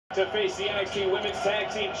to face the NXT Women's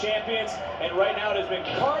Tag Team Champions, and right now it has been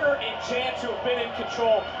Carter and Chance who have been in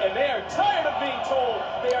control, and they are tired of being told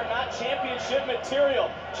they are not championship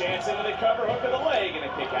material. Chance into the cover hook of the leg and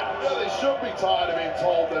a kick out. Yeah, they should be tired of being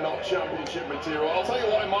told they're not championship material. I'll tell you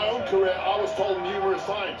what, in my own career, I was told numerous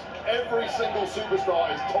times. Every single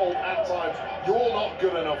superstar is told at times, you're not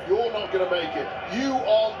good enough, you're not going to make it. You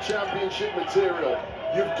aren't championship material.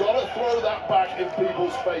 You've got to throw that back in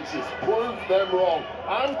people's faces. Prove them wrong.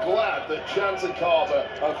 I'm glad that Chance and Carter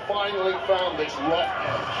have finally found this rough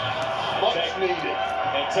edge. Much needed.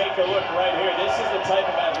 And take a look right here. This is the type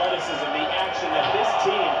of athleticism, the action that this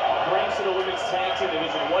team brings to the women's tag team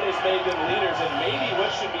division. What has made them leaders, and maybe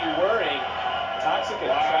what should be worrying. Toxic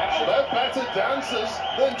attraction. Wow, they're better dancers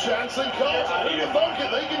than Chance and Carter. Who do you think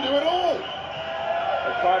it? They can do it all.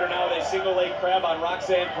 Carter now with a single leg crab on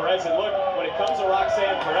Roxanne Perez, and look, when it comes to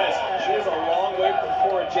Roxanne Perez, she is a long way from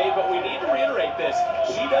Cora, Jade, but we need to reiterate this.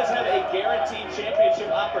 She does have a guaranteed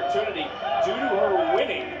championship opportunity due to her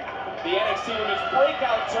winning the NXT Women's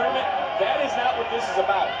Breakout Tournament. That is not what this is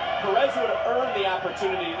about. Perez would have earned the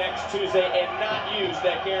opportunity next Tuesday and not used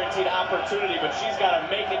that guaranteed opportunity, but she's got to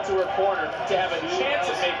make it to her corner to have a chance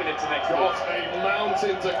of making it to next week. Got a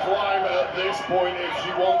mountain to climb at this point if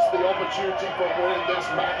she wants the opportunity for winning this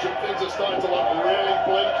match, and things are starting to look really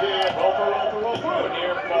bleak here. Roll,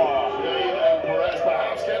 near fall. Jade and Perez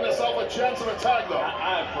perhaps getting herself a chance of a tag though.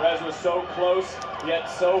 Perez was so close, yet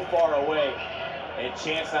so far away. And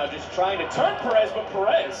Chance now just trying to turn Perez, but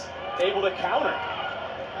Perez able to counter.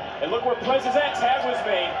 And look where Perez is at. Tag was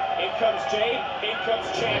made. In comes Jade, in comes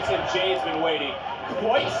Chance, and Jade's been waiting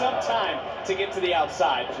quite some time to get to the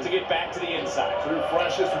outside, to get back to the inside. Two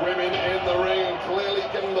freshest women in the ring, clearly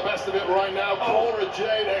getting the best of it right now. Cora,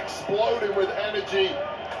 Jade exploding with energy.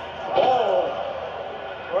 Oh,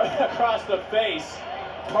 right across the face.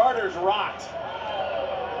 Carter's rocked.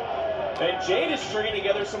 And Jade is stringing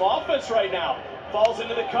together some offense right now. Falls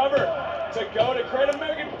into the cover to go to Great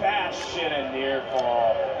American Bash and a near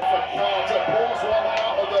fall. Carter pulls one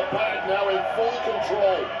out of the bag, now in full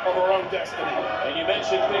control of her own destiny. And you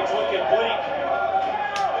mentioned things looking bleak.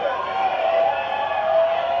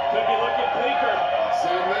 Could be looking bleaker.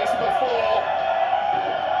 Seen this before.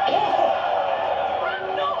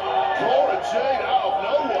 Cora, Jade out of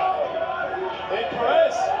nowhere. And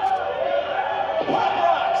Perez. Pop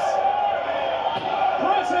rocks.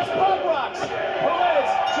 Perez hits pop rocks. Perez,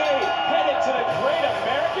 Jade headed to the Great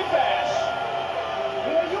American Bash.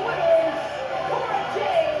 Here are your winners, Cora,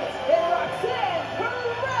 Jade, and Roxanne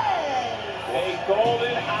Perez. A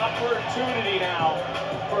golden opportunity now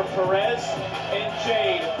for Perez and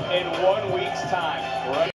Jade in 1 week's time.